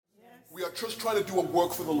are just trying to do a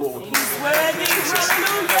work for the Lord. He's worthy.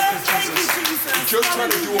 Hallelujah. Thank you, Jesus. You're just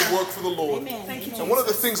trying to do a work for the Lord. Amen. Thank you, And one of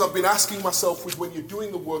the things I've been asking myself with when you're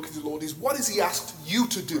doing the work of the Lord is, what has he asked you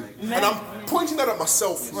to do? Amen. And I'm pointing that at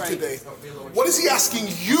myself today. What is he asking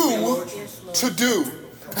you to do?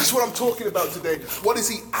 That's what I'm talking about today. What is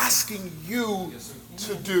he asking you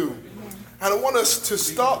to do? And I want us to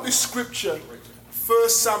start this scripture, 1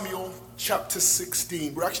 Samuel chapter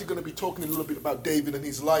 16. We're actually going to be talking a little bit about David and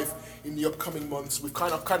his life in the upcoming months. We've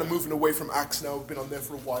kind of moving away from Acts now. We've been on there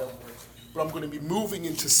for a while. But I'm going to be moving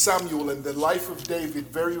into Samuel and the life of David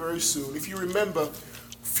very, very soon. If you remember,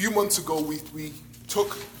 a few months ago, we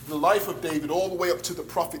took the life of David all the way up to the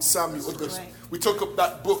prophet Samuel. We took up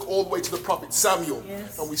that book all the way to the prophet Samuel.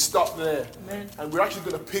 Yes. And we stopped there. Amen. And we're actually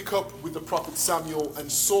going to pick up with the prophet Samuel and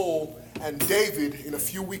Saul and David in a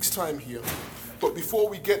few weeks' time here. But before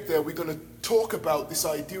we get there, we're going to talk about this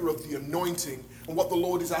idea of the anointing and what the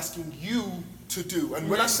Lord is asking you to do. And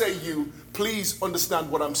when I say you, please understand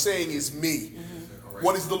what I'm saying is me.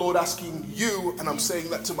 What is the Lord asking you? And I'm saying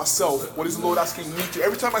that to myself. What is the Lord asking me to?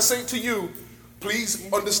 Every time I say it to you,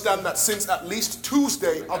 please understand that since at least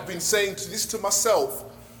Tuesday, I've been saying this to myself.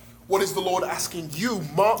 What is the Lord asking you,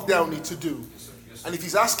 Mark Downey, to do? And if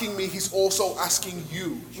he's asking me, he's also asking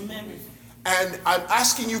you. Amen. And I'm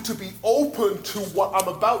asking you to be open to what I'm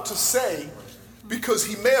about to say, because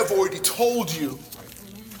he may have already told you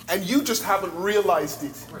and you just haven't realized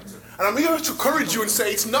it. And I'm here to encourage you and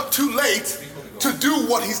say it's not too late to do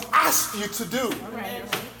what he's asked you to do.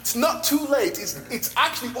 It's not too late. It's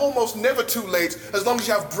actually almost never too late as long as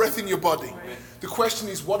you have breath in your body. The question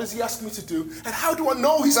is, what does he ask me to do? And how do I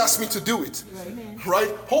know he's asked me to do it? Right?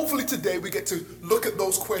 Hopefully today we get to look at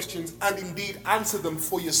those questions and indeed answer them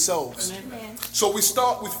for yourselves. Amen. So we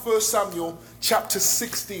start with 1 Samuel chapter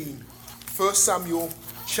 16. 1 Samuel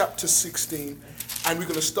chapter 16. And we're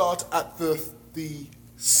going to start at the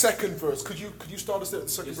second verse. Could you start us at the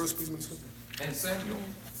second verse, please, Minister? And Samuel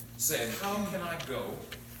said, "How can I go?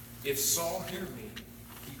 If Saul hear me,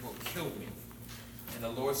 he will kill me." And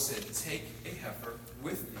the Lord said, "Take a heifer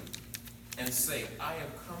with thee, and say, I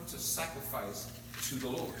am come to sacrifice to the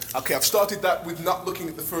Lord." Okay, I've started that with not looking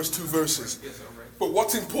at the first two verses. Yes, all right. But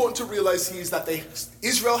what's important to realize here is that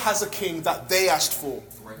Israel has a king that they asked for,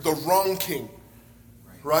 the wrong king,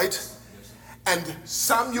 right? And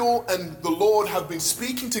Samuel and the Lord have been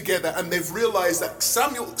speaking together, and they've realized that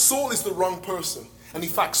Saul is the wrong person. And in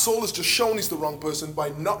fact, Saul has just shown he's the wrong person by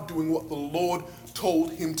not doing what the Lord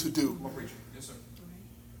told him to do. Yes, sir.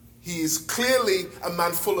 He is clearly a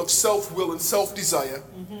man full of self-will and self-desire.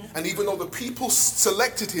 And even though the people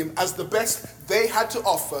selected him as the best they had to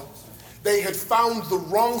offer, they had found the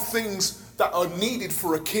wrong things that are needed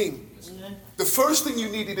for a king. The first thing you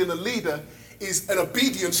needed in a leader is an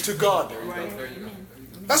obedience to God. There you go.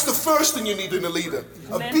 That's the first thing you need in a leader.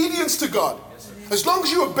 Obedience to God. As long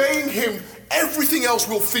as you're obeying him, everything else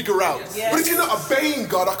will figure out. But if you're not obeying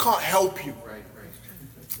God, I can't help you. Right.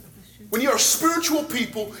 When you're a spiritual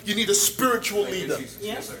people, you need a spiritual leader.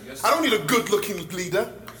 Yes, sir. Yes, I don't need a good-looking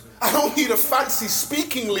leader. I don't need a fancy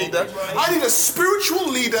speaking leader. I need a spiritual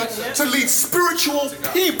leader to lead spiritual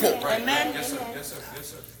people. Amen. Yes, sir. Yes, sir. Yes,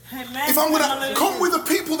 sir. Amen. If I'm going to come with the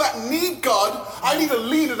people that need God, I need a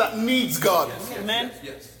leader that needs God. Amen.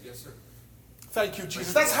 Yes, sir. Thank you,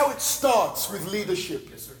 Jesus. That's how it starts with leadership.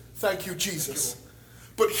 Yes, sir. Thank you, Jesus.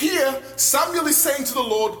 But here, Samuel is saying to the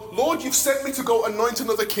Lord, Lord, you've sent me to go anoint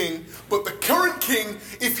another king, but the current king,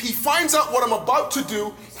 if he finds out what I'm about to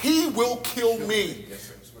do, he will kill me. Yes,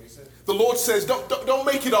 sir. That's what he said. The Lord says, don't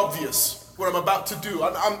make it obvious what I'm about to do.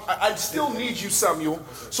 I still need you, Samuel.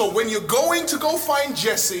 So when you're going to go find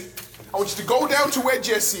Jesse, I want you to go down to where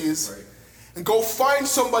Jesse is and go find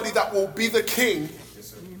somebody that will be the king. Yes,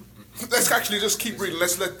 sir. Let's actually just keep reading.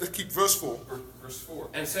 Let's keep verse 4. Verse 4.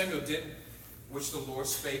 And Samuel did which the Lord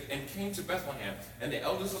spake, and came to Bethlehem. And the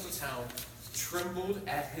elders of the town trembled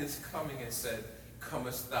at his coming, and said,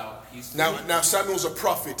 Comest thou peacefully? Now Samuel's a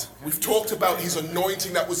prophet. We've talked about his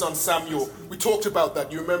anointing that was on Samuel. We talked about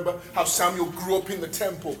that. You remember how Samuel grew up in the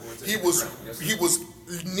temple. He was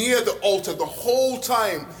near the altar the whole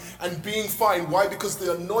time and being fine. Why? Because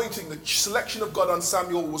the anointing, the selection of God on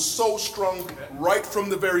Samuel was so strong right from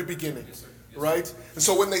the very beginning. Right? And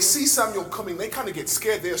so when they see Samuel coming, they kind of get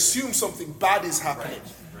scared. They assume something bad is happening.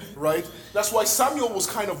 Right? That's why Samuel was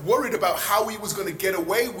kind of worried about how he was going to get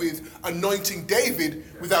away with anointing David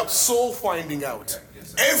without Saul finding out.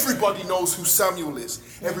 Everybody knows who Samuel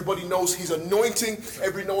is. Everybody knows he's anointing.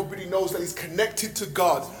 Everybody knows that he's connected to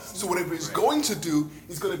God. So whatever he's going to do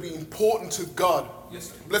is going to be important to God.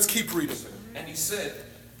 Let's keep reading. And he said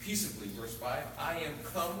peaceably, verse 5, I am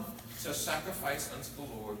come to sacrifice unto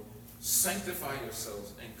the Lord. sanctify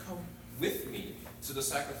yourselves and come with me to the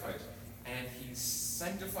sacrifice. And he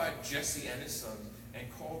sanctified Jesse and his sons and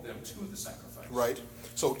called them to the sacrifice. Right.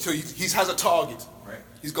 So he has a target. Right.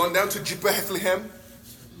 He's gone down to Bethlehem.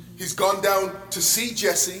 He's gone down to see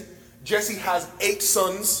Jesse. Jesse has 8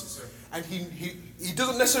 sons. And he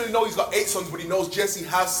doesn't necessarily know he's got 8 sons, but he knows Jesse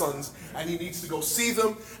has sons. And he needs to go see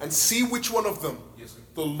them and see which one of them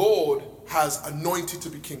the Lord has anointed to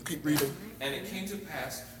be king. Keep reading. And it came to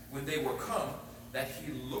pass, when they were come, that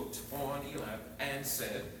he looked on Eliab and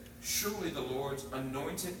said, surely the Lord's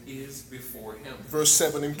anointed is before him. Verse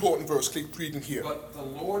 7, important verse. Keep reading here. But the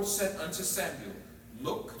Lord said unto Samuel,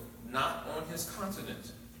 look not on his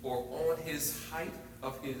countenance, or on his height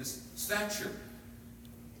of his stature,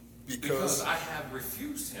 because I have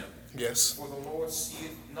refused him. Yes. For the Lord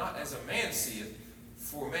seeth not as a man seeth,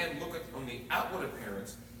 for man looketh on the outward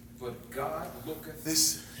appearance, but God looketh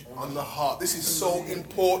this on the heart. This is so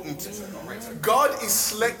important. God is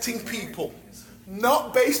selecting people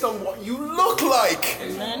not based on what you look like,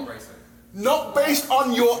 not based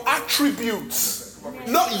on your attributes,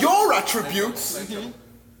 not your attributes.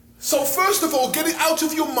 So first of all, get it out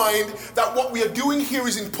of your mind that what we are doing here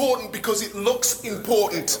is important because it looks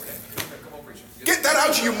important. Get that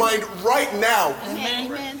out of your mind right now.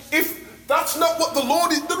 If that's not what the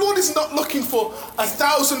Lord is not looking for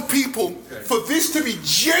 1,000 people for this to be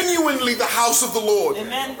genuinely the house of the Lord.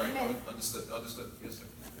 Amen. Understood. Yes, sir.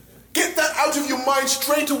 Get that out of your mind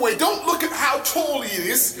straight away. Don't look at how tall he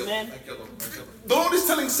is. Amen. The Lord is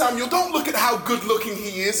telling Samuel, don't look at how good looking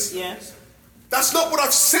he is. Yes. That's not what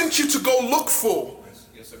I've sent you to go look for.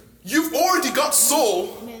 Yes, sir. You've already got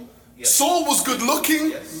Saul. Saul was good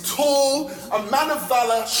looking, tall, a man of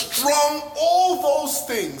valor, strong, all those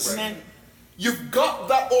things. Amen. You've got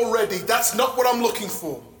that already. That's not what I'm looking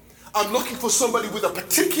for. I'm looking for somebody with a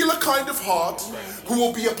particular kind of heart who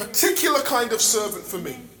will be a particular kind of servant for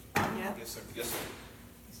me. Yes, sir. Yes, sir.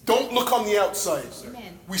 Don't look on the outside.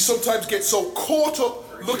 We sometimes get so caught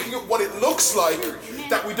up looking at what it looks like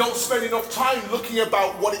that we don't spend enough time looking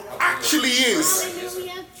about what it actually is.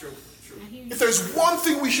 Hallelujah. True. If there's one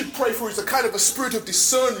thing we should pray for, is a kind of a spirit of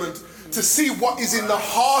discernment to see what is in the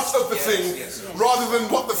heart of the thing rather than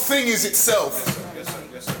what the thing is itself. Yes, sir.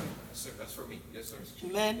 Yes, sir. Yes, sir. That's for me. Yes, sir.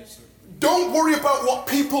 Amen. Yes, sir. Don't worry about what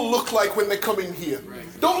people look like when they come in here.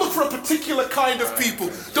 Don't look for a particular kind of people.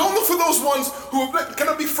 Don't look for those ones who have, can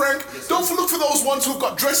I be frank? Don't look for those ones who've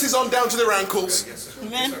got dresses on down to their ankles.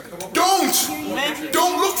 Amen.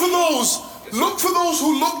 Don't look for those. Look for those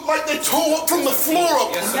who look like they tore up from the floor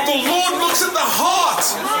up. The Lord looks at the heart.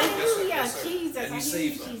 Hallelujah. Jesus. I And he hear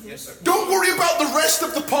you, saves them. Jesus. Yes, sir. Don't worry about the rest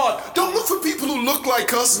of the part. Don't look for people who look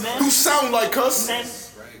like us, who sound like us. Amen.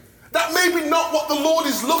 That may be not what the Lord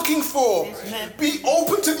is looking for. Be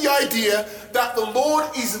open to the idea that the Lord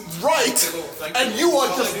is right and you are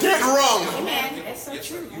just dead wrong. Amen. That's so Yes,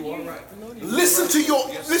 sir. true. You are right. Listen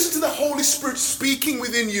to the Holy Spirit speaking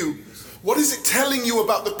within you. What is it telling you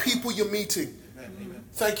about the people you're meeting?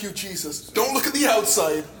 Thank you, Jesus. Don't look at the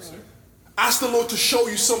outside. Ask the Lord to show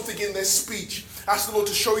you something in their speech. Ask the Lord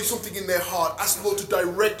to show you something in their heart. Ask the Lord to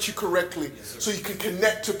direct you correctly so you can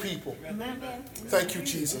connect to people. Amen. Thank you,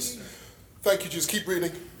 Jesus. Thank you, Jesus. Keep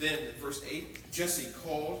reading. Then, verse 8, Jesse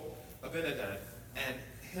called Abinadab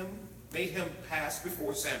and made him pass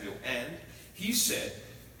before Samuel. And he said,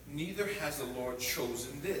 neither has the Lord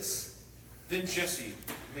chosen this. Then Jesse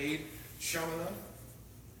made Shammah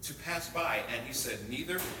to pass by, and he said,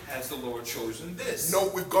 neither has the Lord chosen this. No,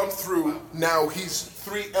 we've gone through now his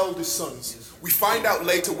 3 eldest sons. We find out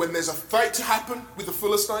later when there's a fight to happen with the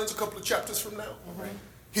Philistines a couple of chapters from now.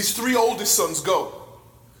 His 3 oldest sons go.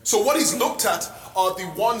 So what he's looked at are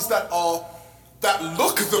the ones that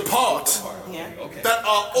look the part, Yeah. Okay. that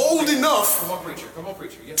are old enough Come on, preacher. Come on,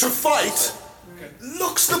 preacher. Yes. to fight,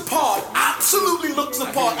 looks the part, absolutely looks the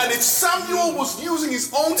part. And if Samuel was using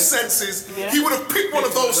his own senses, he would have picked one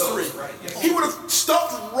of those 3. He would have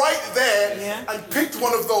stopped right there and picked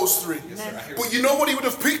one of those 3. But you know what he would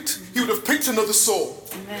have picked? He would have picked another Saul.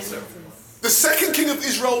 Amen. The second king of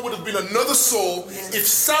Israel would have been another Saul if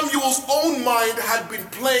Samuel's own mind had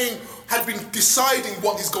been deciding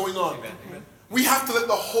what is going on. We have to let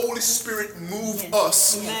the Holy Spirit move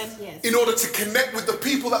us in order to connect with the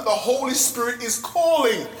people that the Holy Spirit is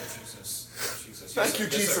calling. Jesus. Thank you,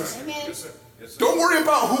 Jesus. Amen. Yes, sir. Yes, sir. Don't worry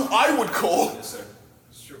about who I would call. Yes, sir.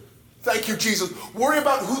 It's true. Thank you, Jesus. Worry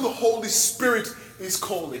about who the Holy Spirit is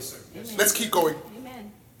calling. Yes, sir. Yes, sir. Let's keep going. Amen.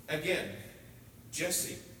 Again,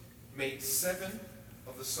 Jesse made 7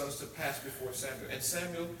 of the sons to pass before Samuel. And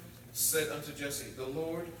Samuel said unto Jesse, the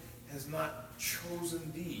Lord has not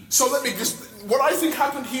chosen thee. So let me just, what I think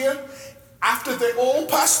happened here, After they all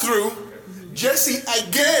passed through, Jesse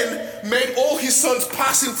again made all his sons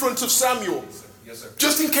pass in front of Samuel. Yes, sir.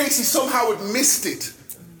 Just in case he somehow had missed it.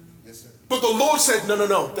 Yes, sir. But the Lord said,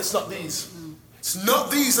 no, that's not these. It's not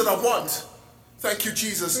these that I want. Thank you,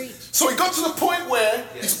 Jesus. So he got to the point where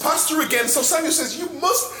he's passed through again. So Samuel says,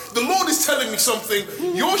 the Lord is telling me something,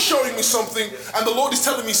 you're showing me something, and the Lord is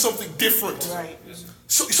telling me something different. Right. Yes,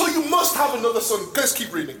 sir. So you must have another son. Let's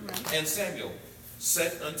keep reading. And Samuel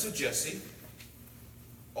said unto Jesse,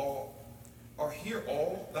 Are here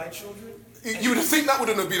all thy children? You would think that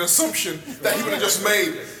wouldn't have been an assumption that he would have just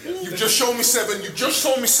made. You've just shown me 7. You just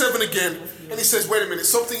shown me 7 again. And he says, wait a minute,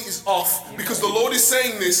 something is off. Because the Lord is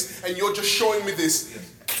saying this and you're just showing me this.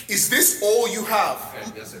 Is this all you have?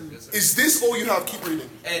 Okay, yes, sir. Yes, sir. Is this all you have? Keep reading.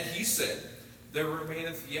 And he said, There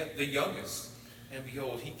remaineth yet the youngest, and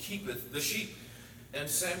behold, he keepeth the sheep. And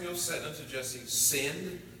Samuel said unto Jesse,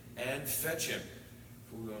 Send and fetch him,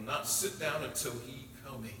 for we will not sit down until he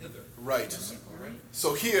come hither. Right. All right.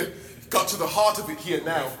 So here, got to the heart of it here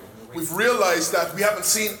now. We've realized that we haven't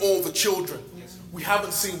seen all the children.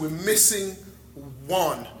 We're missing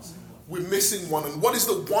one. We're missing one. And what is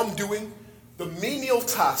the one doing? The menial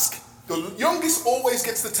task. The youngest always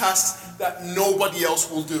gets the task that nobody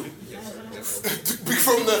else will do.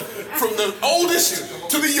 From the oldest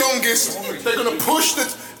to the youngest, they're going to push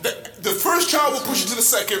the first child will push it to the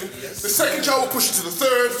second child will push it to the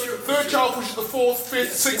third child pushes the fourth,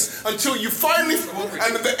 fifth, sixth, until you finally,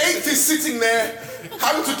 and the 8th is sitting there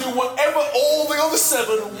having to do whatever all the other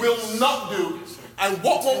 7 will not do. And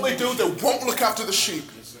what won't they do? They won't look after the sheep.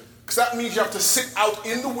 Because that means you have to sit out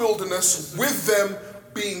in the wilderness with them,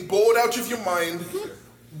 being bored out of your mind,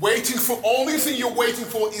 waiting for, only thing you're waiting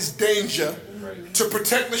for is danger to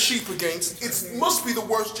protect the sheep against. It must be the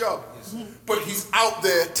worst job. But he's out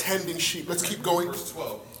there tending sheep. Let's keep going. Verse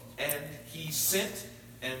 12. And he sent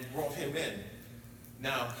and brought him in.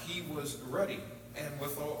 Now he was ruddy and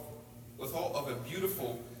withal of a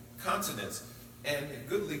beautiful countenance and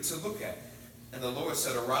goodly to look at. And the Lord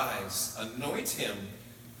said, Arise, anoint him,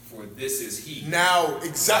 for this is he. Now,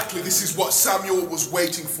 exactly, this is what Samuel was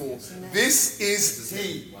waiting for. This is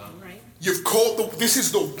he. You've called this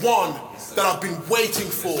is the one that I've been waiting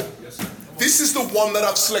for. This is the one that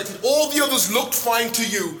I've selected. All the others looked fine to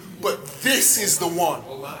you, but this is the one.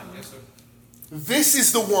 Oh my, yes, sir. This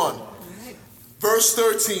is the one. Verse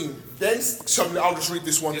 13. I'll just read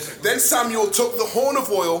this one. Yes, then Samuel took the horn of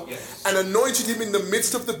oil and anointed him in the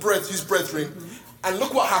midst of his brethren. And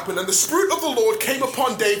look what happened. And the Spirit of the Lord came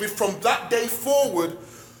upon David from that day forward.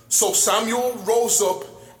 So Samuel rose up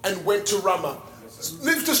and went to Ramah.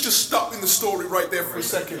 Let's just stop in the story right there for a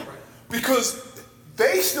second. Because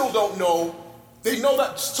they still don't know. They know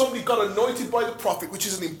that somebody got anointed by the prophet, which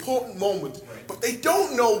is an important moment. But they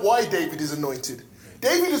don't know why David is anointed.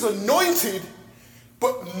 David is anointed,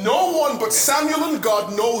 but no one but Samuel and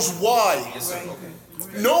God knows why. Yes, sir.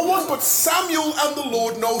 Okay. No one but Samuel and the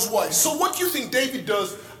Lord knows why. So what do you think David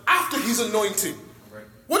does after his anointing?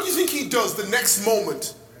 What do you think he does the next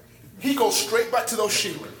moment? He goes straight back to those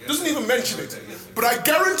sheep. Doesn't even mention it. But I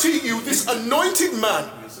guarantee you, this anointed man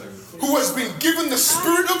who has been given the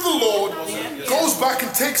Spirit of the Lord goes back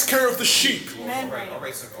and takes care of the sheep. All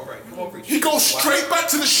right, sir. All right. Come on, preacher. He goes straight back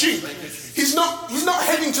to the sheep. He's not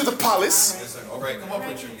heading to the palace. Yes, sir. All right. Come on,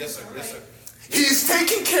 preacher. Yes, sir. Yes, sir. He is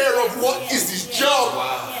taking care of what is his job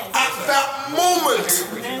at that moment.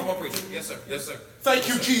 Come on, preacher. Yes, sir. Yes, sir. Thank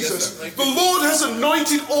you, Jesus. The Lord has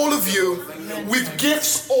anointed all of you with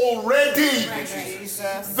gifts already.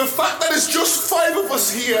 The fact that it's just 5 of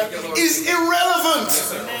us here is irrelevant. Yes,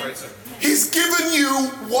 sir. All right, sir. He's given you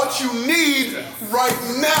what you need right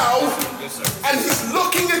now, and he's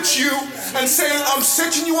looking at you and saying, I'm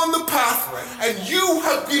setting you on the path, and you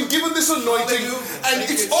have been given this anointing, and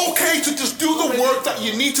it's okay to just do the work that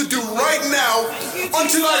you need to do right now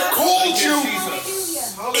until I called you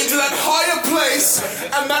into that higher place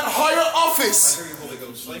and that higher office.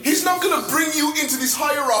 He's not going to bring you into this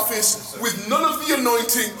higher office with none of the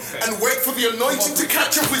anointing and wait for the anointing to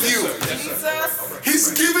catch up with you.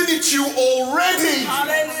 He's given it you already.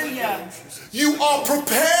 Hallelujah. You are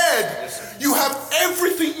prepared. You have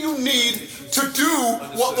everything you need to do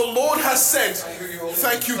what the Lord has said.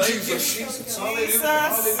 Thank you, Jesus.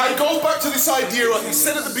 I go back to this idea, he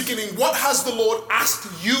said at the beginning, what has the Lord asked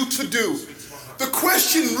you to do? The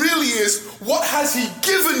question really is, what has he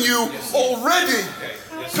given you already?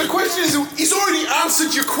 The question is, he's already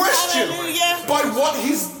answered your question by what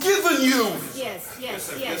he's given you.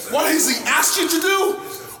 Yes. What has he asked you to do?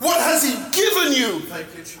 What has he given you?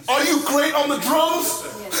 Are you great on the drums?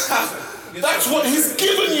 That's what he's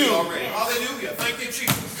given you. Hallelujah. Thank you,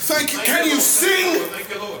 Jesus. Thank you. Can you sing? Thank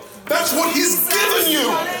you, Lord. That's what he's given you.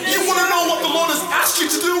 You want to know what the Lord has asked you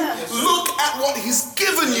to do? Look at what he's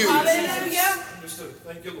given you. Hallelujah. Understood.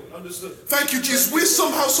 Thank you, Lord. Understood. Thank you, Jesus. We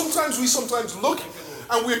sometimes look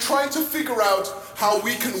and we're trying to figure out how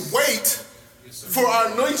we can wait for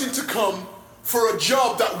our anointing to come for a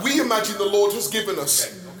job that we imagine the Lord has given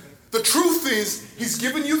us. The truth is, he's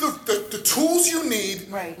given you the tools you need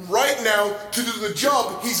right now to do the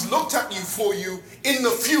job he's looked at you for you in the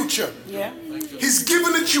future. Yeah. He's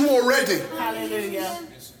given it you already. Hallelujah.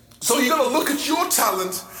 So you got to look at your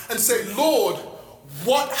talent and say, Lord,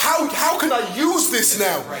 how can I use this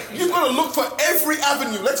now? You've got to look for every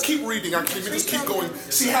avenue. Let's keep reading, actually. We just keep going.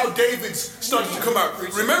 See how David's starting to come out.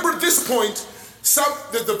 Remember at this point,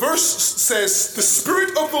 the verse says, the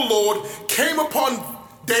Spirit of the Lord came upon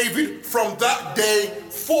David from that day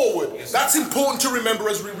forward. That's important to remember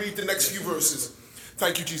as we read the next few verses.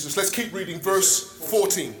 Thank you, Jesus. Let's keep reading verse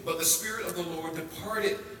 14. But the Spirit of the Lord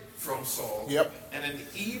departed from Saul, and an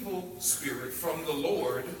evil spirit from the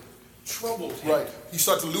Lord troubled him. Right. He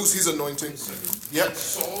started to lose his anointing. And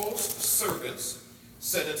Saul's servants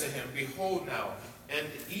said unto him, Behold now, an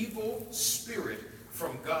evil spirit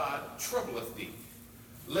from God troubleth thee.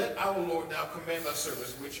 Let our Lord now command thy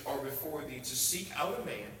servants which are before thee to seek out a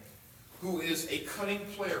man who is a cunning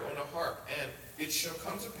player on a harp, and it shall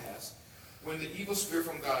come to pass, when the evil spirit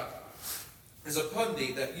from God is upon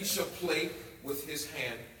thee, that he shall play with his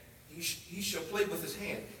hand. He shall play with his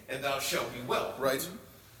hand, and thou shalt be well. Right.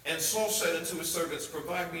 And Saul said unto his servants,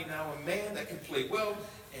 Provide me now a man that can play well,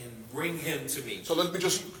 and bring him to me. So let me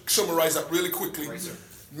just summarize that really quickly. Right, sir.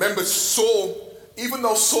 Remember, Saul, even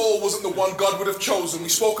though Saul wasn't the one God would have chosen, we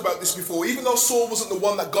spoke about this before, even though Saul wasn't the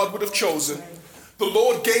one that God would have chosen, the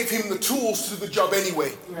Lord gave him the tools to do the job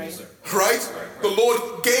anyway. Right? The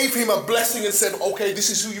Lord gave him a blessing and said, okay, this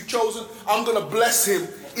is who you've chosen. I'm going to bless him,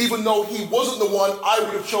 even though he wasn't the one I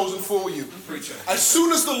would have chosen for you. As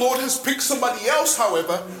soon as the Lord has picked somebody else,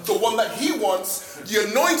 however, the one that he wants, the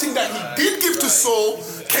anointing that he did give to Saul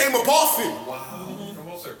came up off him.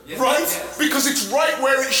 Right? Because it's right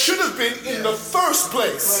where it should have been in the first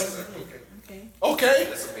place. Okay?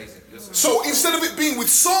 That's amazing. Yes, sir. So instead of it being with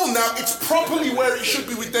Saul now, it's properly where it should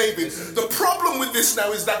be with David. The problem with this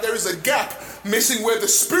now is that there is a gap missing where the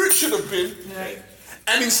Spirit should have been.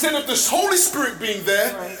 And instead of this Holy Spirit being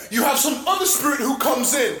there, you have some other spirit who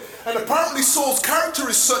comes in. And apparently Saul's character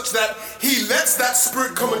is such that he lets that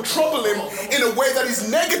spirit come and trouble him in a way that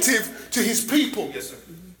is negative to his people. Yes, sir.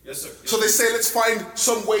 Yes, sir. So they say, let's find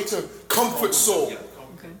some way to comfort Saul,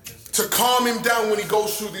 to calm him down when he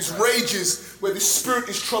goes through these rages where the Spirit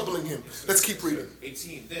is troubling him. Let's keep reading.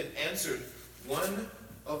 18. Then answered one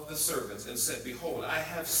of the servants and said, Behold, I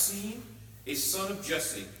have seen a son of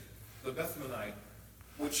Jesse, the Bethlehemite,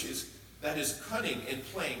 that is cunning in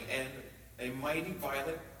playing, and a mighty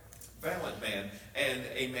valiant man, and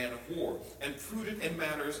a man of war, and prudent in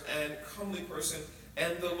manners, and comely person,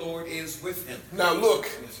 and the Lord is with him. Now look.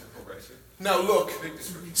 Yes, sir. Go right, sir. Now look.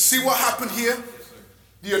 See what happened here?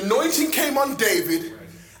 The anointing came on David,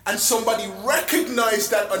 and somebody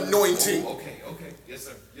recognized that anointing. Okay. Yes,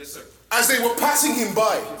 sir. Yes, sir. As they were passing him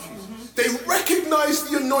by. They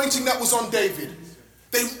recognized the anointing that was on David.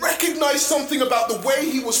 They recognized something about the way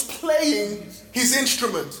he was playing his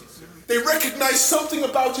instrument. They recognized something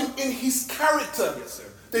about him in his character.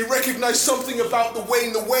 They recognized something about the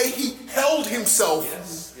way he held himself.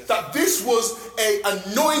 That this was an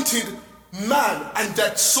anointed man and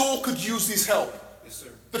that Saul could use his help.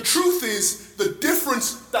 The truth is, the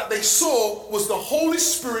difference that they saw was the Holy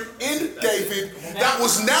Spirit in David that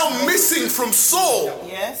was now missing from Saul.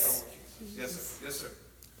 Yes. Yes, sir. Yes, sir.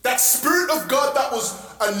 That Spirit of God that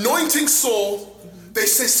was anointing Saul, they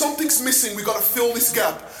say something's missing, we got to fill this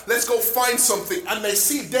gap. Let's go find something. And they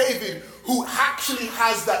see David, who actually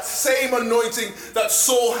has that same anointing that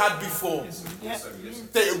Saul had before. Yes, sir. Yes, sir.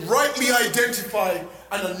 They rightly identify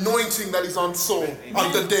an anointing that is on Saul,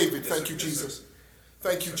 under David. Thank you, Jesus.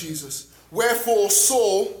 Thank you, Jesus. Wherefore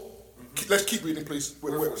Saul, let's keep reading, please.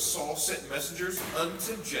 Wherefore Saul sent messengers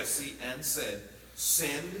unto Jesse and said,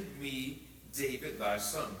 Send me David thy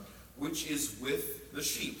son, which is with the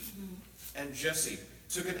sheep. And Jesse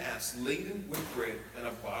took an ass laden with bread and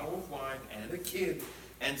a bottle of wine and a kid,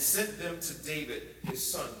 and sent them to David his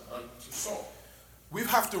son unto Saul. We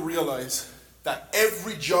have to realize that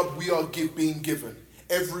every job we are being given,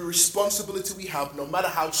 every responsibility we have, no matter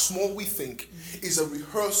how small we think, is a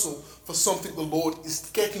rehearsal for something the Lord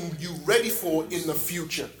is getting you ready for in the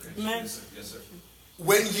future. Yes, sir. Yes, sir.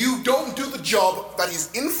 When you don't do the job that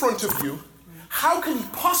is in front of you, how can he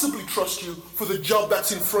possibly trust you for the job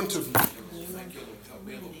that's in front of you? Thank you, Lord. Help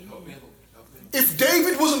me, Lord. Help me, Lord. Help me. If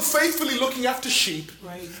David wasn't faithfully looking after sheep,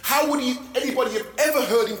 Right. how would anybody have ever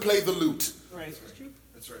heard him play the lute? Right.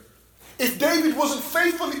 That's right. If David wasn't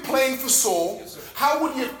faithfully playing for Saul, Yes, sir. how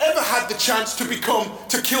would he have ever had the chance to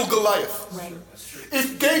kill Goliath? Right. That's true.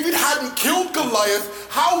 If David hadn't killed Goliath,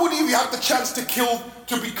 how would he have the chance to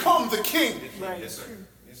become the king? Right. Yes, sir.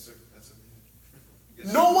 Yes, sir. That's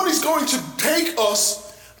a No one is going to take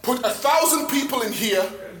us, put 1,000 people in here,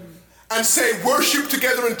 and say worship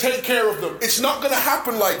together and take care of them. It's not going to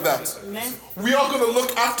happen like that. Amen. We are going to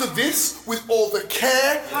look after this with all the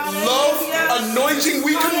care, love, Hallelujah. anointing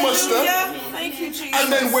we can muster. Hallelujah. Thank you, Jesus.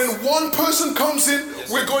 And then when one person comes in,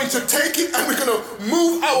 we're going to take it and we're going to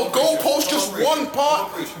move our goalpost just one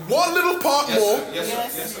part, one little part Yes, more. sir. Yes, sir.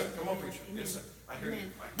 Yes. Yes, sir. Come on, preacher. Yes, sir. I hear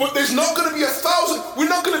you. But there's not going to be 1,000. We're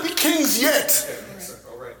not going to be kings yet. Yes, sir.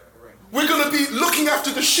 All right. All right. We're going to be looking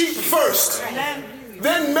after the sheep first. Amen.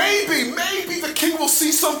 Then maybe the king will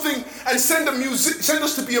see something and send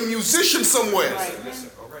us to be a musician somewhere. Right. Yes, sir.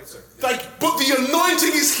 All right, sir. But the anointing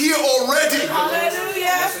is here already. Hallelujah.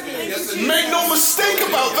 Thank you, Jesus. Make no mistake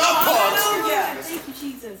about that part. Hallelujah. Thank you,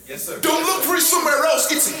 Jesus. Yes, sir. Don't look for it somewhere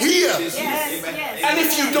else. It's here. Yes, Yes, amen. yes. And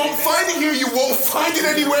if you don't find it here, you won't find it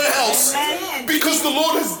anywhere else. Amen. Because the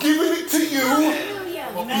Lord has given it to you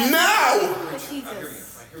Hallelujah. now. Jesus. I hear you.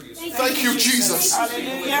 Thank you, Jesus.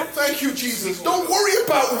 Hallelujah. Thank you, Jesus. Don't worry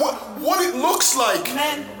about what it looks like.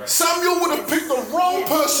 Amen. Samuel would have picked the wrong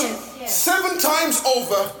person 7 times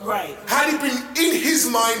over Right. had it been in his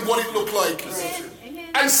mind what it looked like. Amen.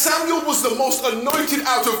 And Samuel was the most anointed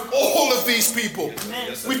out of all of these people.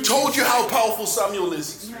 Amen. We've told you how powerful Samuel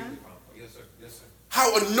is, Yes, sir. Yes, sir.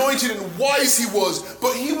 how anointed and wise he was,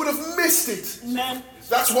 but he would have missed it. Amen.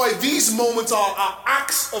 That's why these moments are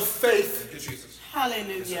acts of faith. Thank you, Jesus.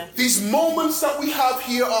 Hallelujah. These moments that we have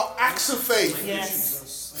here are acts of faith.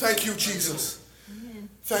 Yes. Thank you, Jesus.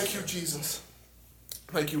 Thank you, Jesus.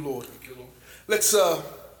 Thank you, Lord. Thank you, Lord. Let's go to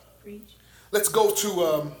Thank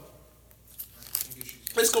you,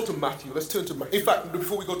 Jesus. let's go to Matthew. Let's turn to Matthew. In fact,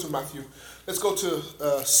 before we go to Matthew, let's go to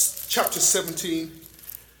chapter 17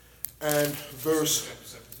 and verse Chapter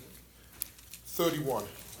 17. 31.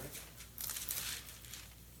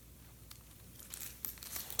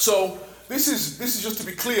 So this is just to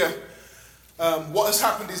be clear. What has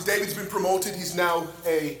happened is David's been promoted. He's now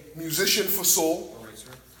a musician for Saul. All right, sir.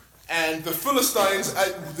 And the Philistines,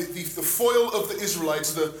 the foil of the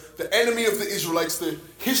Israelites, the enemy of the Israelites, the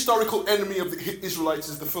historical enemy of the Israelites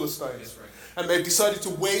is the Philistines. Yes, right. And they've decided to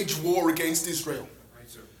wage war against Israel. Right,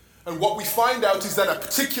 sir. And what we find out is that a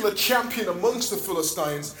particular champion amongst the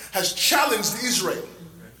Philistines has challenged Israel.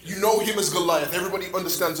 You know him as Goliath. Everybody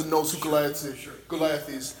understands and knows who Goliath is. Goliath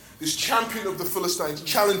is. This champion of the Philistines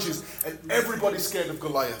challenges, and everybody's scared of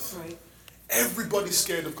Goliath. Right. Everybody's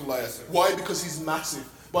scared of Goliath. Why? Because he's massive.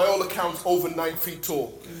 By all accounts, over 9 feet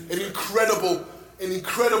tall. An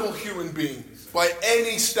incredible human being. By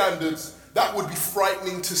any standards, that would be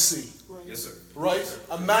frightening to see. Yes, sir. Right?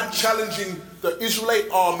 A man challenging the Israelite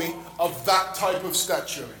army of that type of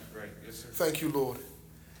stature. Right. Yes, sir. Thank you, Lord.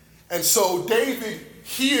 And so David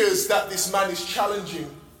hears that this man is challenging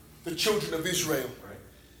the children of Israel. Right.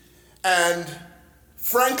 And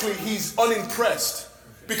frankly, he's unimpressed.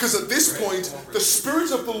 Because at this point, the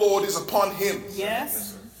Spirit of the Lord is upon him.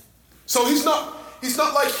 Yes. So he's not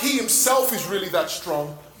like he himself is really that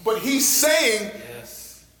strong. But he's saying,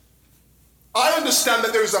 Yes. I understand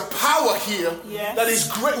that there is a power here Yes. that is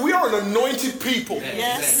great. We are an anointed people.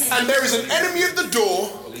 Yes. And there is an enemy at the door.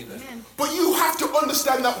 Believe that. But you have to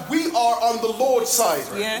understand that we are on the Lord's side.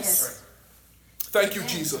 Yes. Thank you,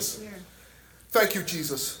 Jesus. Thank you,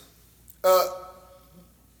 Jesus.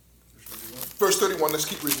 Verse 31, let's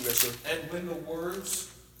keep reading there, sir. And when the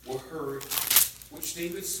words were heard, which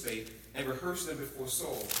David spake, and rehearsed them before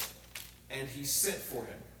Saul, and he sent for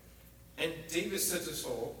him. And David said to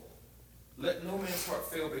Saul, let no man's heart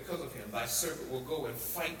fail because of him. Thy servant will go and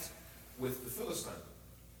fight with the Philistine.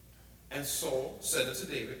 And Saul said unto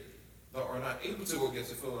David, thou art not able to go against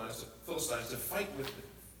the Philistines to fight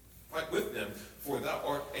with them, for thou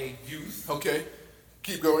art a youth, Okay,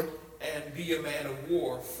 keep going. and be a man of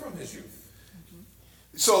war from his youth.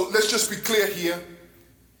 So let's just be clear here.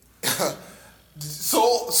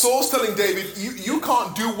 Saul's telling David, you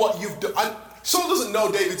can't do what you've done. And Saul doesn't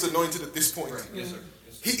know David's anointed at this point. Right. Yes, sir.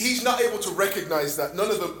 Yes, sir. He's not able to recognize that.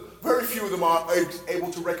 Very few of them are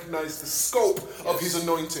able to recognize the scope of his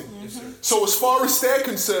anointing. Yes, sir. So as far as they're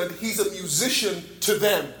concerned, he's a musician to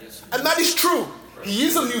them. Yes, sir. And that is true. He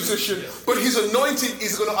is a musician, but his anointing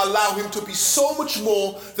is going to allow him to be so much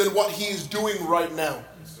more than what he is doing right now.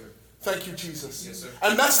 Yes, sir. Thank you, Jesus. Yes, sir.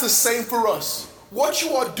 And that's the same for us. What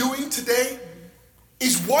you are doing today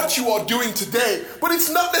is what you are doing today, but it's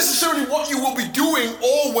not necessarily what you will be doing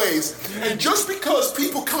always. And just because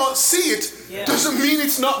people can't see it doesn't mean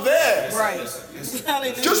it's not there. Right.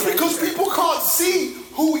 Hallelujah. Just because people can't see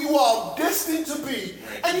who you are destined to be,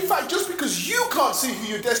 and in fact, just because you can't see who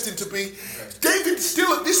you're destined to be, David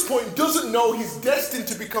still at this point doesn't know he's destined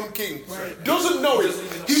to become king. Doesn't know it.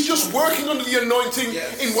 He's just working under the anointing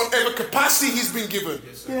in whatever capacity he's been given.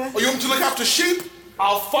 Yeah. Or you want me to look after sheep?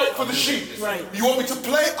 I'll fight for the sheep. Right. You want me to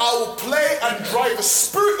play? I will play and drive the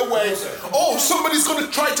spirit away. Oh, somebody's going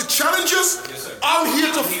to try to challenge us? I'm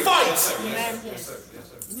here to fight. Amen.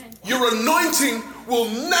 Your anointing will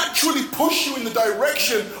naturally push you in the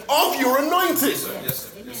direction of your anointing.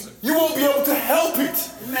 You won't be able to help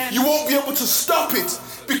it. You won't be able to stop it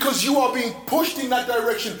because you are being pushed in that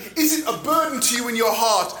direction. Is it a burden to you in your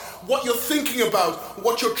heart? What you're thinking about,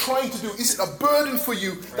 what you're trying to do, is it a burden for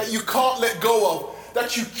you that you can't let go of,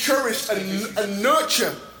 that you cherish and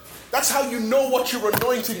nurture? That's how you know what your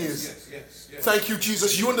anointing is. Thank you,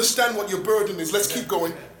 Jesus. You understand what your burden is. Let's keep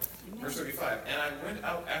going. Verse 35, and I went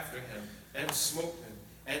out after him and smote him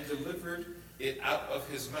and delivered it out of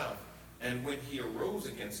his mouth. And when he arose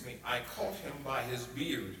against me, I caught him by his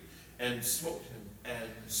beard and smote him and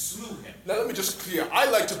slew him. Now let me just clear. I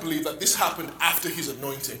like to believe that this happened after his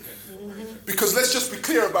anointing. Because let's just be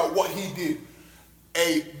clear about what he did.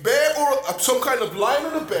 A bear or some kind of lion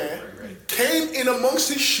or a bear came in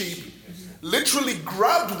amongst his sheep, literally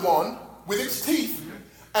grabbed one with its teeth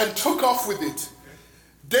and took off with it.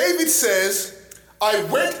 David says, I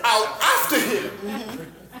went out after him.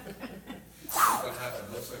 What happened?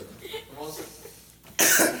 Come on,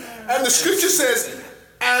 sir. And the scripture says,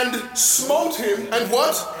 and smote him, and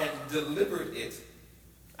what? And delivered it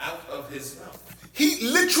out of his mouth. He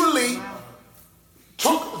literally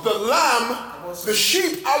took the lamb, the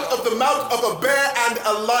sheep, out of the mouth of a bear and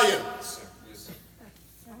a lion. Yes,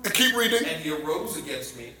 sir. Keep reading. And he arose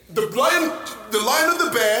against me. The lion of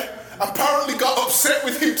the bear apparently got upset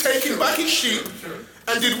with him taking back his sheep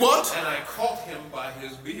and did what? And I caught him by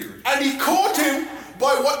his beard. And he caught him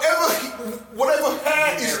by whatever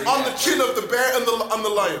hair is on the chin of the bear and the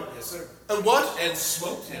lion. Yes, sir. And what? And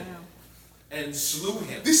smote him and slew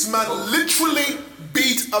him. This man literally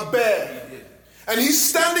beat a bear. He did. And he's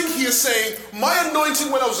standing here saying, my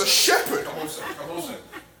anointing when I was a shepherd Come on, sir. Come on, sir.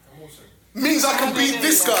 Come on, sir. means I can beat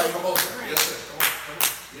this guy. Come on, sir. Yes, sir. Come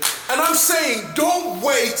on. Yes, sir. And I'm saying, don't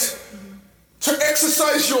wait to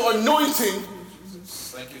exercise your anointing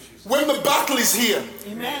Thank you, Jesus. when the battle is here.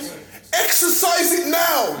 Amen. Exercise it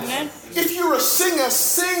now. Amen. If you're a singer,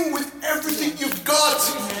 sing with everything you've got.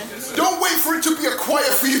 Don't wait for it to be a choir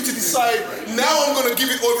for you to decide, now I'm going to give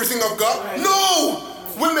it everything I've got. No!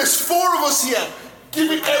 When there's 4 of us here,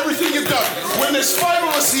 give it everything you've got. When there's 5 of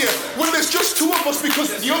us here, when there's just 2 of us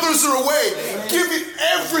because the others are away, give it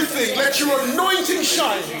everything. Let your anointing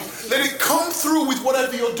shine. Let it come through with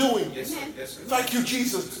whatever you're doing. Yes, sir. Yes, sir. Thank you,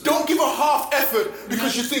 Jesus. Don't give a half effort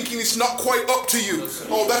because you're thinking it's not quite up to you.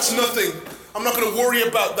 Oh, that's nothing. I'm not going to worry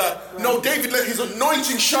about that. No, David let his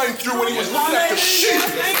anointing shine through when he was looking at the sheep.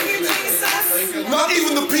 Thank you, Jesus. Not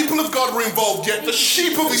even the people of God were involved yet. The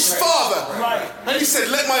sheep of his father. And he said,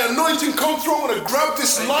 let my anointing come through. I'm going to grab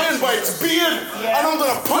this lion by its beard and I'm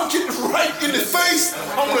going to punch it right in the face.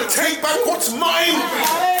 I'm going to take back what's mine.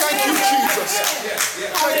 Thank you, Jesus.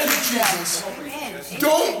 Thank you, Jesus.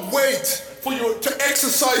 Don't wait for to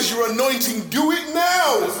exercise your anointing. Do it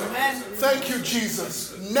now. Thank you, Jesus.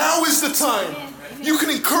 Now is the time. You can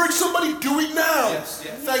encourage somebody, do it now.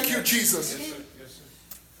 Thank you, Jesus.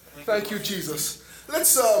 Thank you, Jesus.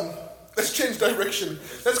 Let's change direction.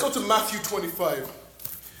 Let's go to Matthew 25.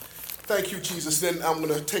 Thank you, Jesus. Then I'm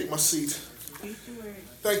going to take my seat.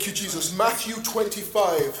 Thank you, Jesus. Matthew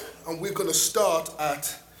 25. And we're going to start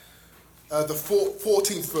at the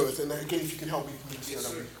 14th verse. And again, if you can help me. Yes,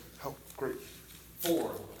 sir. Help. Great.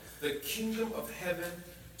 4. The kingdom of heaven.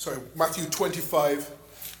 Sorry, Matthew 25.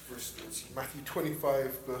 Verse 13. Matthew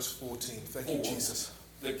 25, verse 14. Thank you, 4. Jesus.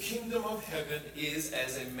 The kingdom of heaven is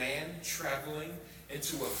as a man traveling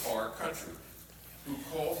into a far country, who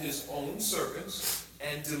called his own servants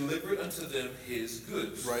and delivered unto them his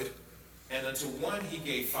goods. Right? And unto one he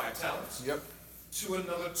gave 5 talents, Yep. to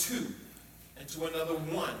another 2, and to another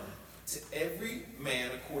 1, to every man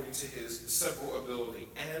according to his several ability,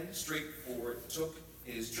 and straightforward took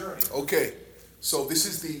his journey. Okay. So this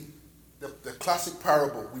is the classic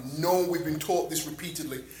parable. We know we've been taught this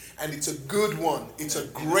repeatedly, and it's a good one. It's a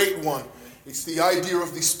great one. It's the idea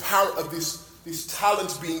of this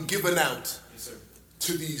talents being given out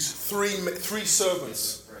to these three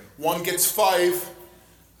servants. Right. One gets 5,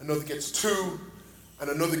 another gets 2, and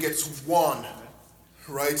another gets 1.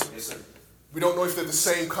 Right? Yes, sir. We don't know if they're the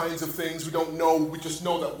same kinds of things. We don't know. We just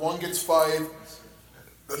know that one gets 5,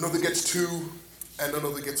 another gets 2, and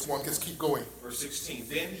another gets 1. Let's keep going. Verse 16.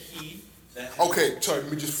 Then he that... Okay, sorry,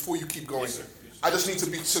 let me just, before you keep going, Yes, sir. I just need to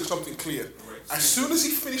be something clear. As soon as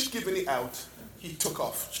he finished giving it out, he took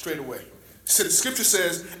off straight away. So the scripture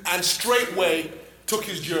says, and straightway took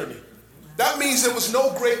his journey. That means there was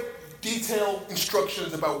no great detailed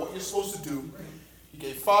instructions about what you're supposed to do. He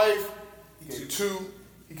gave 5, he gave 2,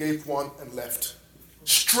 he gave 1 and left.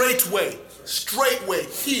 Straightway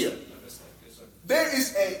here. There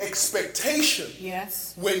is an expectation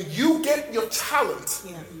Yes. when you get your talent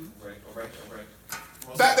Yeah. All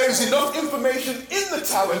right. that there is enough information in the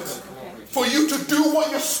talent for you to do what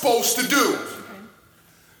you're supposed to do.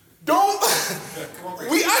 Don't,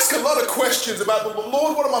 we ask a lot of questions about, the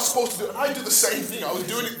Lord, what am I supposed to do? And I do the same thing. I was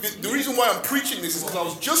doing it, the reason why I'm preaching this is because I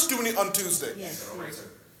was just doing it on Tuesday. Yes.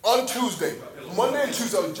 On Tuesday, Monday and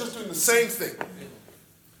Tuesday, I was just doing the same thing.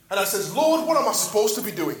 And I says, Lord, what am I supposed to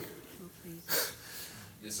be doing?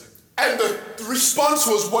 Yes, sir. And the response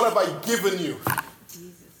was, what have I given you?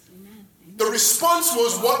 The response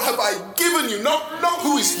was, what have I given you? Not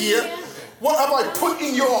who is here. What have I put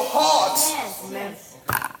in your heart? Yes.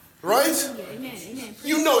 Right? Amen. Amen.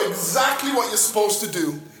 You know exactly what you're supposed to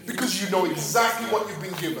do because you know exactly what you've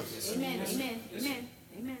been given. Amen. Amen. Amen.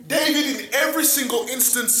 Amen. David, in every single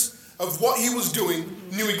instance of what he was doing,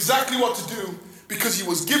 knew exactly what to do because he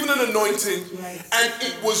was given an anointing and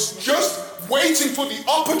it was just waiting for the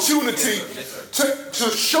opportunity to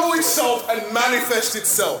show itself and manifest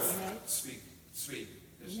itself. Speak.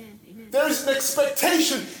 Amen. Amen. There is an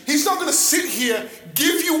expectation. He's not going to sit here,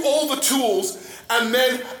 give you all the tools, and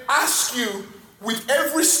then ask you with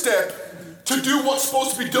every step to do what's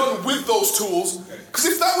supposed to be done with those tools. Because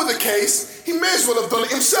if that were the case, he may as well have done it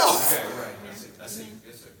himself. Okay, right. That's it.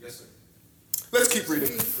 Yes, sir. Let's keep reading.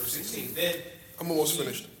 Verse 16. Then I'm almost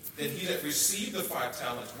finished. Then he that received the 5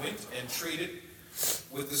 talents went and traded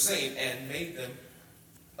with the same and made them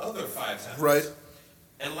other 5 talents. Right?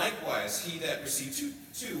 And likewise, he that received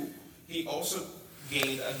two, he also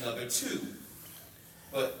gained another 2.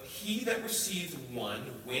 But he that received 1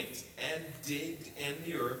 went and digged in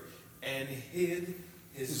the earth and hid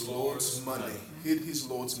his Lord's money. Hid his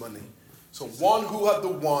Lord's money. So one who had the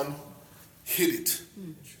 1 hid it.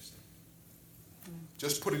 Interesting.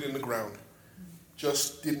 Just put it in the ground.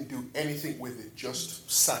 Just didn't do anything with it.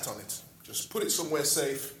 Just sat on it. Just put it somewhere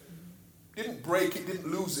safe. Didn't break it,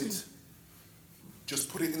 didn't lose it. Just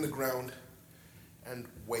put it in the ground and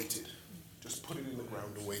waited. Just put it in the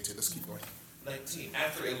ground and waited. Let's keep going. 19.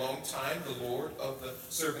 After a long time, the Lord of the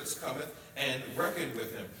servants cometh and reckoned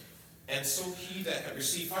with him. And so he that had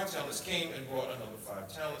received 5 talents came and brought another 5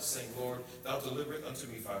 talents, saying, Lord, thou deliverest unto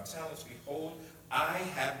me 5 talents. Behold, I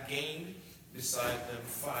have gained beside them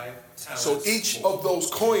 5 talents. So each of those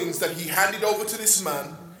coins that he handed over to this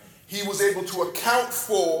man, he was able to account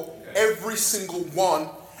for every single one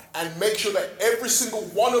and make sure that every single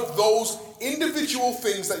one of those individual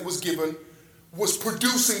things that was given was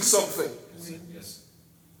producing something. Yes.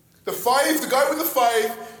 The guy with the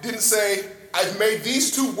 5 didn't say, I've made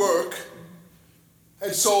these 2 work,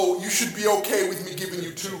 and so you should be okay with me giving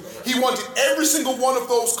you 2. He wanted every single one of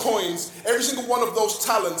those coins, every single one of those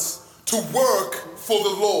talents to work for the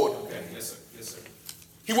Lord. Okay. Yes, sir.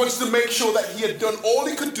 He wanted to make sure that he had done all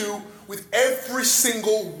he could do with every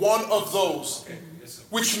single one of those. Okay. Yes, sir.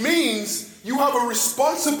 Which means you have a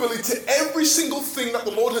responsibility to every single thing that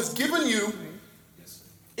the Lord has given you Yes,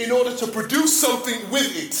 sir. in order to produce something with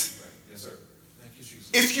it. Right. Yes, sir. Thank you, Jesus.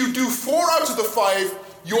 If you do 4 out of the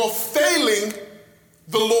 5, you're failing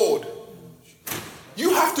the Lord.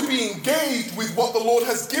 You have to be engaged with what the Lord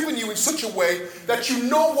has given you in such a way that you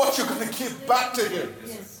know what you're going to give back to him.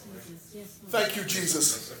 Yes. Yes. Thank you,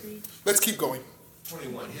 Jesus. Let's keep going.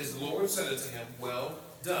 21. His Lord said unto him, Well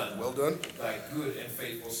done, Well done. thy good and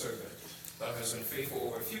faithful servant. Thou hast been faithful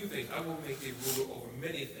over a few things. I will make thee ruler over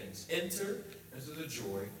many things. Enter into the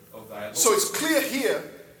joy of thy Lord. So it's clear here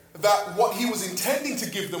that what he was intending to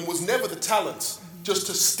give them was never the talents, just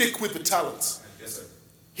to stick with the talents. Yes, sir.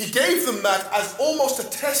 He gave them that as almost a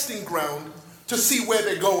testing ground to see where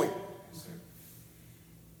they're going. Yes, sir.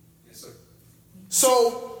 Yes, sir.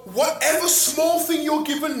 So whatever small thing you're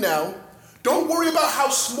given now, don't worry about how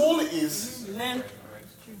small it is, Amen.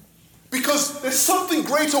 because there's something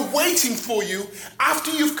greater waiting for you after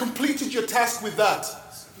you've completed your task with that.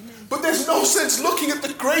 But there's no sense looking at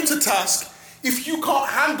the greater task if you can't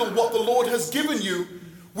handle what the Lord has given you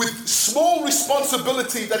with small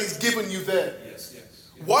responsibility that he's given you there. Yes, yes.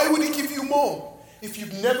 Why would he give you more if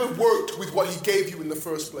you've never worked with what he gave you in the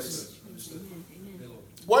first place?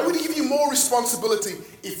 Why would he give you more responsibility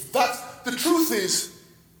if that's the truth is,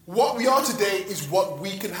 what we are today is what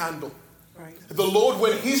we can handle. Right. The Lord,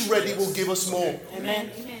 when He's ready, will give us more.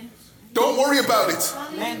 Amen. Amen. Don't worry about it.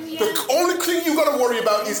 Hallelujah. The only thing you got to worry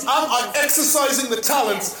about is, am I exercising the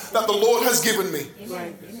talents that the Lord has given me?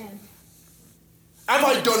 Amen. Amen. Have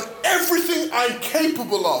I done everything I'm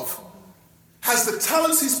capable of? Has the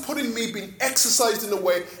talents He's put in me been exercised in a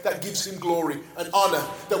way that gives Him glory and honor?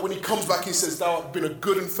 That when He comes back, He says, thou art been a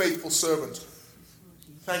good and faithful servant.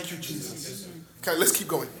 Thank you, Jesus. Okay, let's keep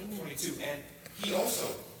going. 22. And he also,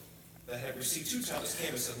 that had received 2 talents, came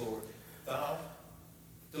and said, Lord, thou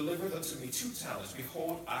delivered unto me 2 talents.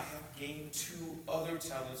 Behold, I have gained 2 other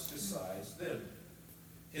talents besides them.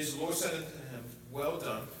 His Lord said unto him, well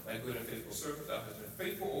done, my good and faithful servant. Thou hast been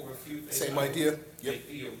faithful over a few things. Same idea. Make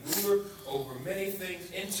thee a ruler over many things.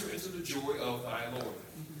 Enter into the joy of thy Lord.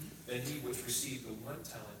 Then he which received the 1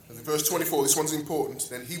 talent And in verse 24, this one's important.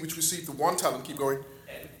 Then he which received the 1 talent, keep going.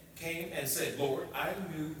 and came and said, Lord, I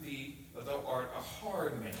knew thee that thou art a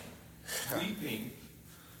hard man, reaping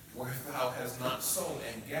where thou hast not sown,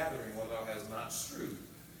 and gathering where thou hast not strewed.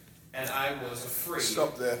 And I was afraid.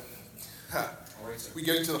 Stop there. Ha. All right, sir. We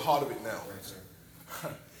get into the heart of it now. All right,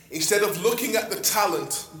 sir. Instead of looking at the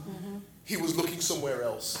talent, he was looking somewhere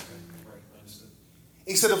else. Right, understood.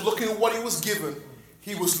 Instead of looking at what he was given,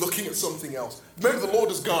 he was looking at something else. Remember, the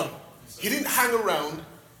Lord is gone. He didn't hang around.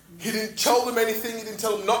 He didn't tell them anything. He didn't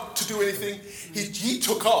tell them not to do anything. He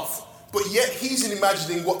took off. But yet he's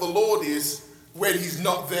imagining what the Lord is when he's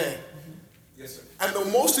not there. Yes, sir. And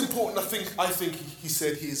the most important, I think he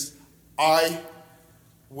said is, I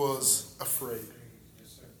was afraid.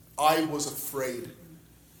 Yes, sir. I was afraid.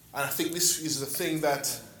 And I think this is the thing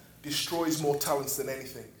that destroys more talents than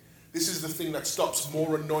anything. This is the thing that stops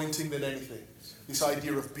more anointing than anything. This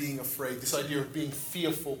idea of being afraid, this idea of being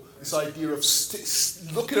fearful, this idea of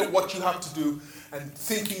looking at what you have to do and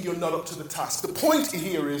thinking you're not up to the task. The point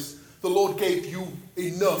here is the Lord gave you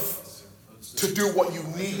enough to do what you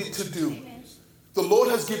needed to do. The Lord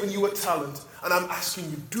has given you a talent, and I'm asking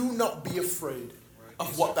you, do not be afraid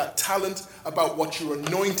of what that talent, about what your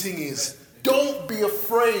anointing is. Don't be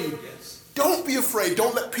afraid. Don't be afraid.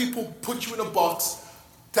 Don't let people put you in a box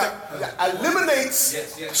that eliminates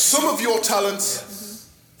some of your talents.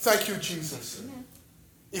 Thank you, Jesus.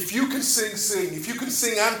 If you can sing, sing. If you can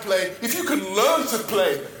sing and play. If you can learn to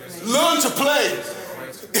play, learn to play.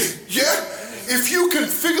 Yeah? If you can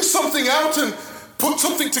figure something out and put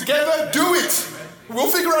something together, do it. We'll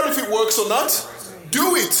figure out if it works or not.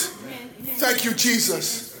 Do it. Thank you,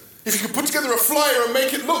 Jesus. If you can put together a flyer and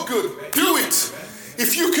make it look good, do it.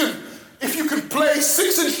 If you can play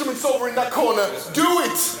 6 instruments over in that corner, do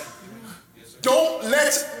it. Don't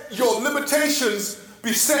let your limitations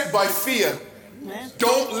be set by fear.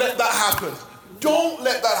 Don't let that happen. Don't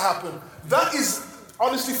let that happen. That is,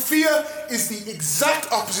 honestly, fear is the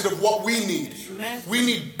exact opposite of what we need. We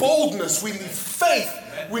need boldness. We need faith.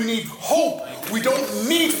 We need hope. We don't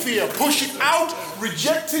need fear. Push it out.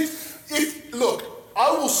 Reject it. Look,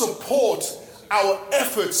 I will support our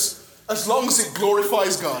efforts as long as it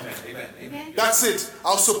glorifies God. That's it.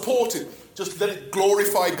 I'll support it. Just let it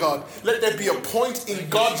glorify God. Let there be a point in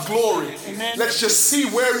God's glory. Let's just see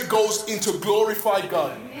where it goes into glorify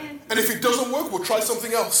God. And if it doesn't work, we'll try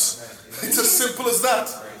something else. It's as simple as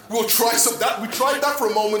that. We'll try that. We tried that for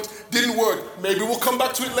a moment, didn't work. Maybe we'll come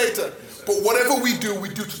back to it later. But whatever we do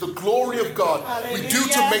to the glory of God. We do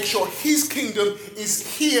to make sure His kingdom is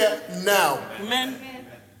here now. Amen.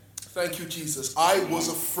 Thank you, Jesus. I was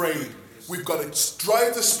afraid. We've got to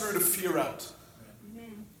drive the spirit of fear out.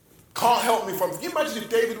 Can't help me from. Can you imagine if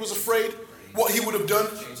David was afraid? What he would have done?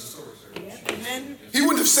 Amen. He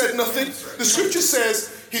wouldn't have said nothing. The scripture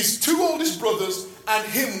says his 2 oldest brothers and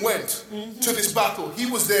him went to this battle. He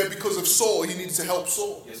was there because of Saul. He needed to help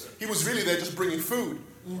Saul. He was really there just bringing food.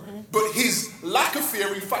 But his lack of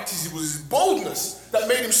fear, in fact, it was his boldness that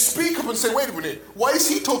made him speak up and say, wait a minute, why is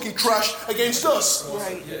he talking trash against us?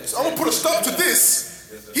 Right. So I'm going to put a stop to this.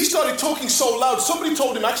 He started talking so loud, somebody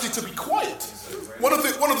told him actually to be quiet. One of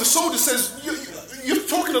the soldiers says, you're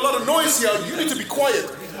talking a lot of noise here, you need to be quiet,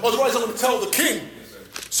 otherwise I'm going to tell the king.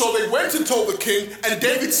 So they went and told the king, and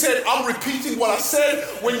David said, I'm repeating what I said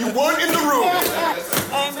when you weren't in the room.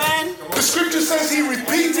 Amen. The scripture says he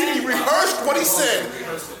rehearsed what he said.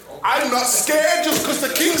 I'm not scared just because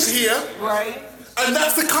the king's here. Right. And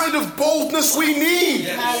that's the kind of boldness we need.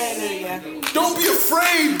 Hallelujah. Don't be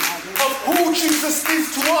afraid of who Jesus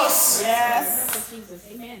is to us. Yes.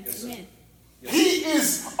 Amen. Amen. He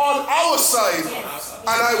is on our side, and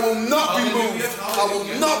I will not be moved. I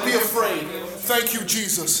will not be afraid. Thank you,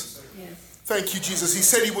 Jesus. Thank you, Jesus. He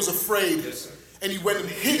said he was afraid, and he went and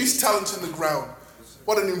hid his talents in the ground.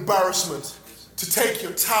 what an embarrassment to take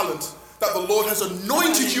your talent that the Lord has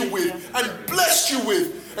anointed you with and blessed you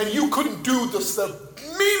with, and you couldn't do the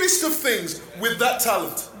meanest of things with that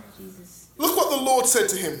talent. Look what the Lord said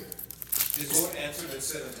to him. His Lord answered and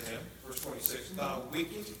said unto him, verse 26, Thou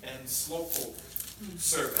wicked and slothful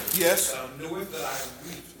servant, Yes. thou knowest that I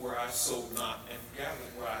reaped where I sowed not, and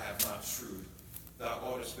gathered where I have not strewed. Thou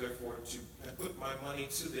oughtest therefore to have put my money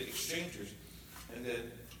to the exchangers, and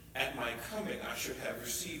then at my coming I should have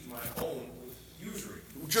received my own with usury.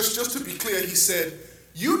 Just to be clear, he said,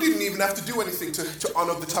 you didn't even have to do anything to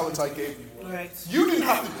honor the talent I gave you. Right. You didn't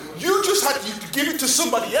have to. You just had to give it to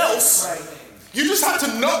somebody else. Right. You just had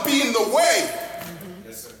to not be in the way.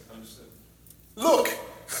 Yes, sir. Understood. Look,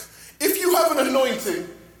 if you have an anointing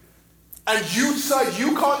and you decide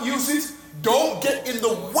you can't use it, don't get in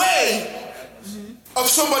the way of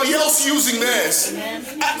somebody else using theirs.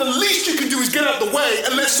 At the least you can do is get out the way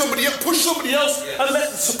and let somebody else, push somebody else and let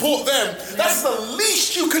support them. That's the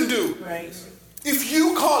least you can do. Right. If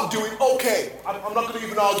you can't do it, okay, I'm not going to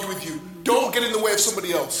even argue with you. Don't get in the way of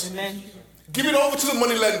somebody else. Amen. Give it over to the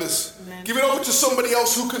money lenders. Amen. Give it over to somebody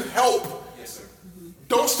else who can help. Yes, sir.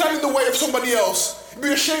 Don't stand in the way of somebody else. It'd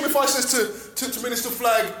be a shame if I says to Minister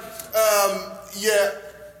Flag, yeah,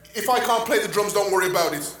 if I can't play the drums, don't worry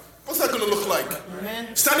about it. What's that going to look like?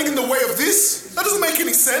 Amen. Standing in the way of this? That doesn't make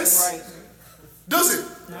any sense. Right. Does it?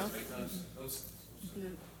 No.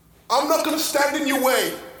 I'm not going to stand in your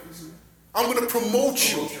way. I'm going to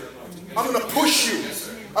promote you. I'm going to push you.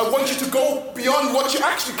 I want you to go beyond what you're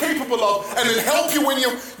actually capable of and then help you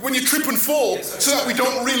when you trip and fall so that we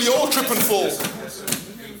don't really all trip and fall.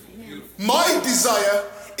 My desire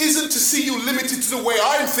isn't to see you limited to the way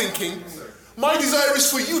I'm thinking. My desire is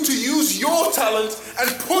for you to use your talent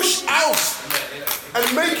and push out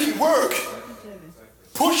and make it work.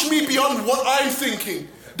 Push me beyond what I'm thinking.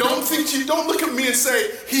 Don't look at me and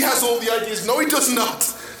say, he has all the ideas. No, he does not.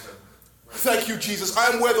 Thank you, Jesus. I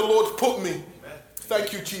am where the Lord put me.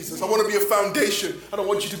 Thank you, Jesus. I want to be a foundation, and I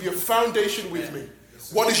want you to be a foundation with me.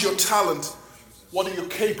 What is your talent? What are you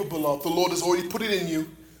capable of? The Lord has already put it in you.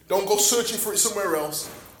 Don't go searching for it somewhere else.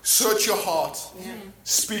 Search your heart.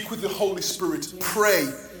 Speak with the Holy Spirit. Pray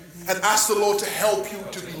and ask the Lord to help you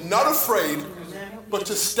to be not afraid, but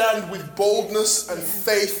to stand with boldness and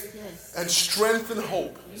faith and strength and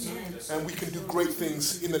hope. And we can do great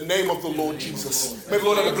things in the name of the Lord Jesus. May the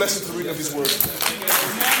Lord have a blessing to the reading of his word.